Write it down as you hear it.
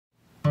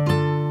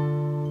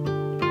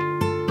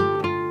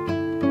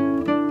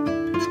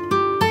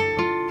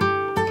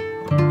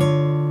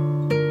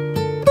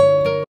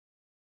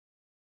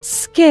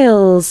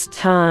Skills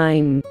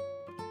time.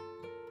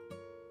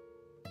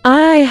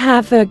 I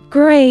have a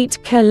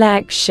great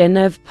collection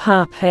of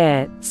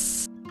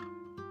puppets.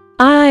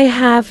 I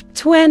have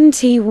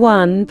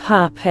 21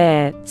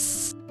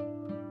 puppets.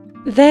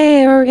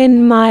 They are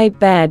in my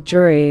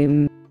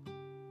bedroom.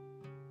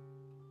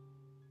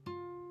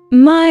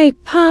 My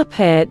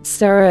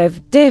puppets are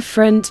of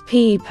different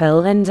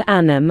people and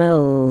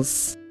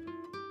animals.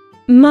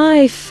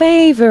 My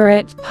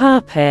favorite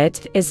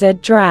puppet is a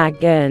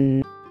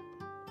dragon.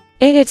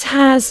 It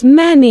has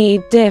many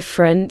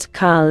different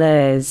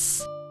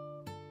colors.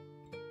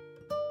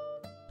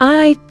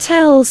 I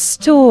tell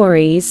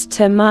stories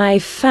to my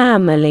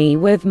family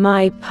with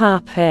my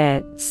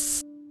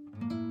puppets.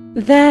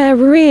 They're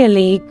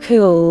really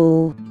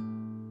cool.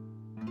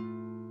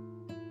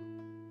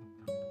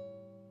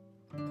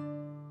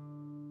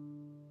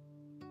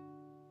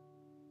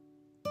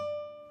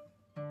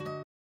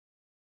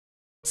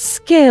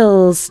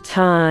 Skills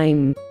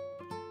time.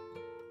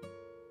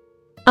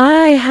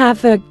 I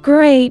have a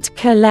great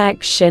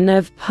collection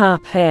of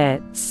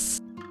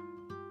puppets.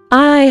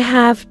 I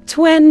have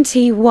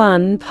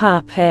 21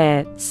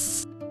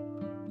 puppets.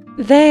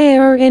 They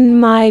are in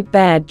my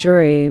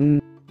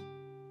bedroom.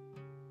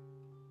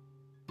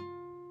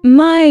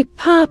 My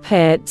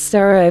puppets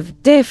are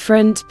of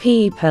different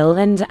people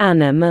and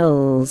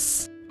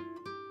animals.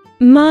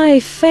 My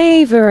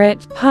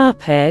favorite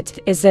puppet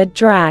is a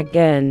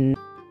dragon.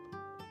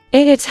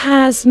 It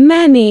has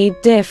many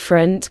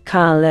different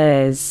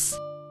colors.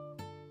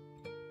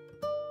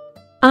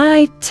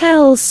 I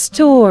tell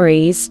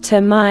stories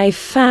to my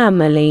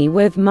family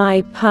with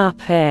my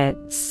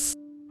puppets.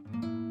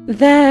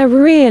 They're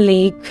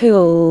really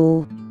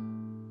cool.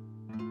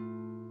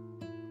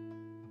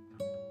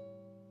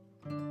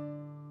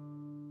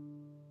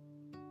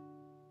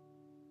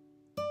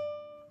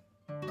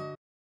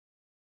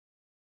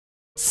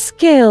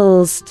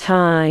 Skills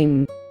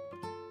time.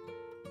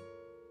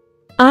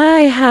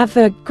 I have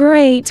a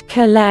great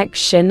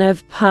collection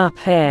of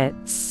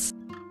puppets.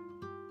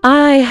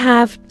 I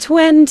have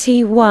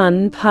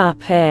 21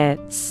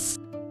 puppets.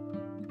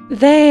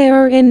 They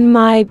are in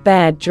my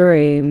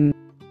bedroom.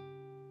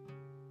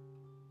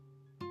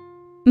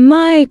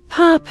 My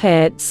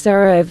puppets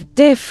are of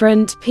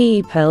different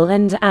people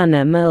and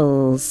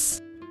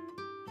animals.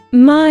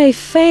 My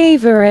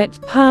favorite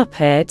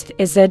puppet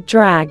is a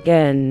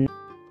dragon.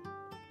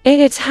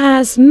 It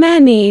has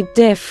many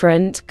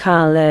different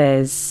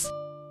colors.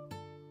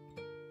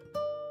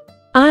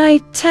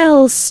 I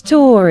tell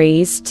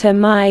stories to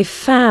my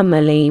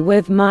family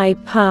with my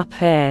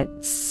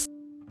puppets.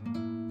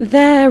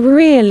 They're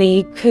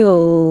really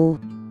cool.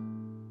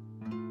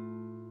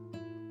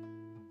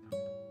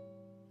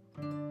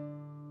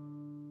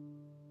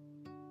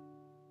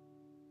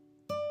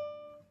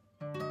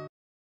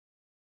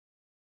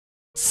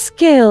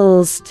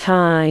 Skills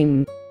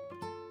time.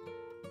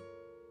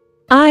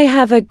 I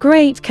have a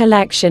great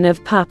collection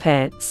of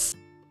puppets.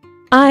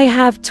 I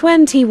have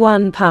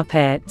 21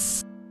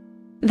 puppets.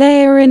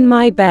 They are in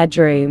my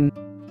bedroom.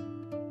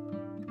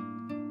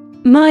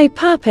 My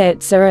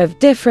puppets are of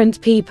different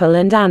people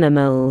and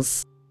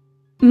animals.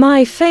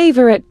 My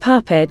favorite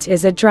puppet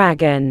is a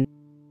dragon.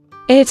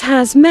 It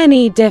has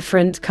many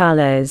different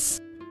colors.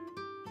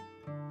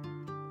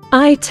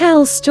 I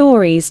tell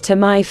stories to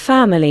my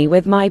family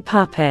with my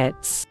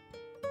puppets.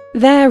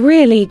 They're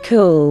really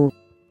cool.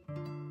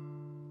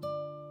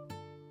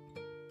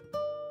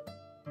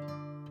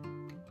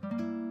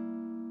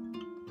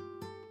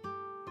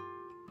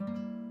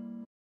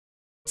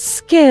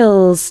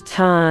 Skills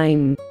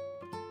time.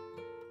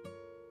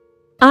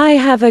 I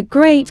have a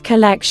great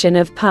collection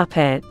of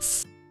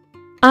puppets.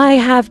 I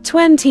have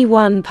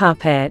 21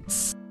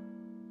 puppets.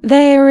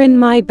 They are in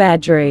my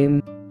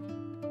bedroom.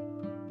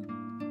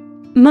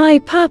 My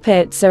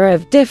puppets are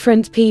of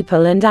different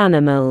people and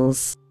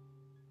animals.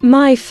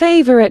 My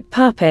favorite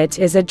puppet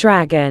is a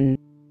dragon.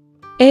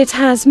 It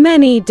has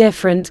many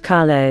different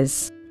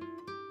colors.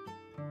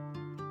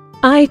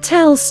 I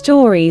tell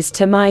stories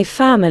to my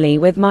family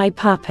with my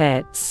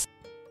puppets.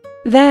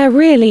 They're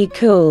really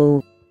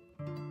cool.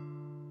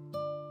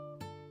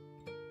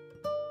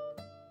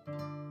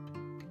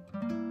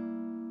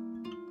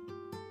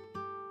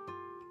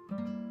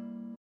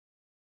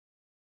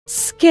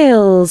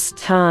 Skills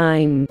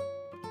time.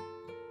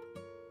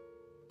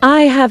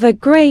 I have a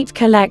great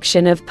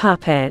collection of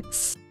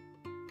puppets.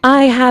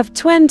 I have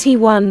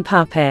 21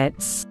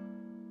 puppets.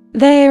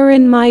 They are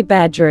in my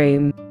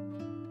bedroom.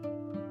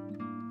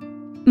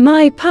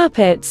 My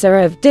puppets are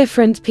of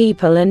different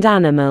people and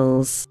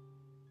animals.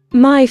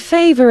 My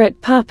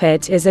favorite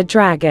puppet is a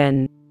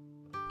dragon.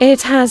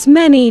 It has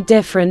many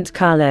different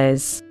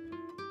colors.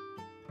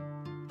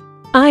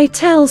 I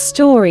tell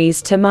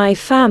stories to my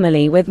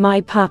family with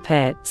my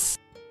puppets.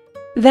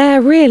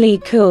 They're really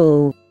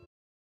cool.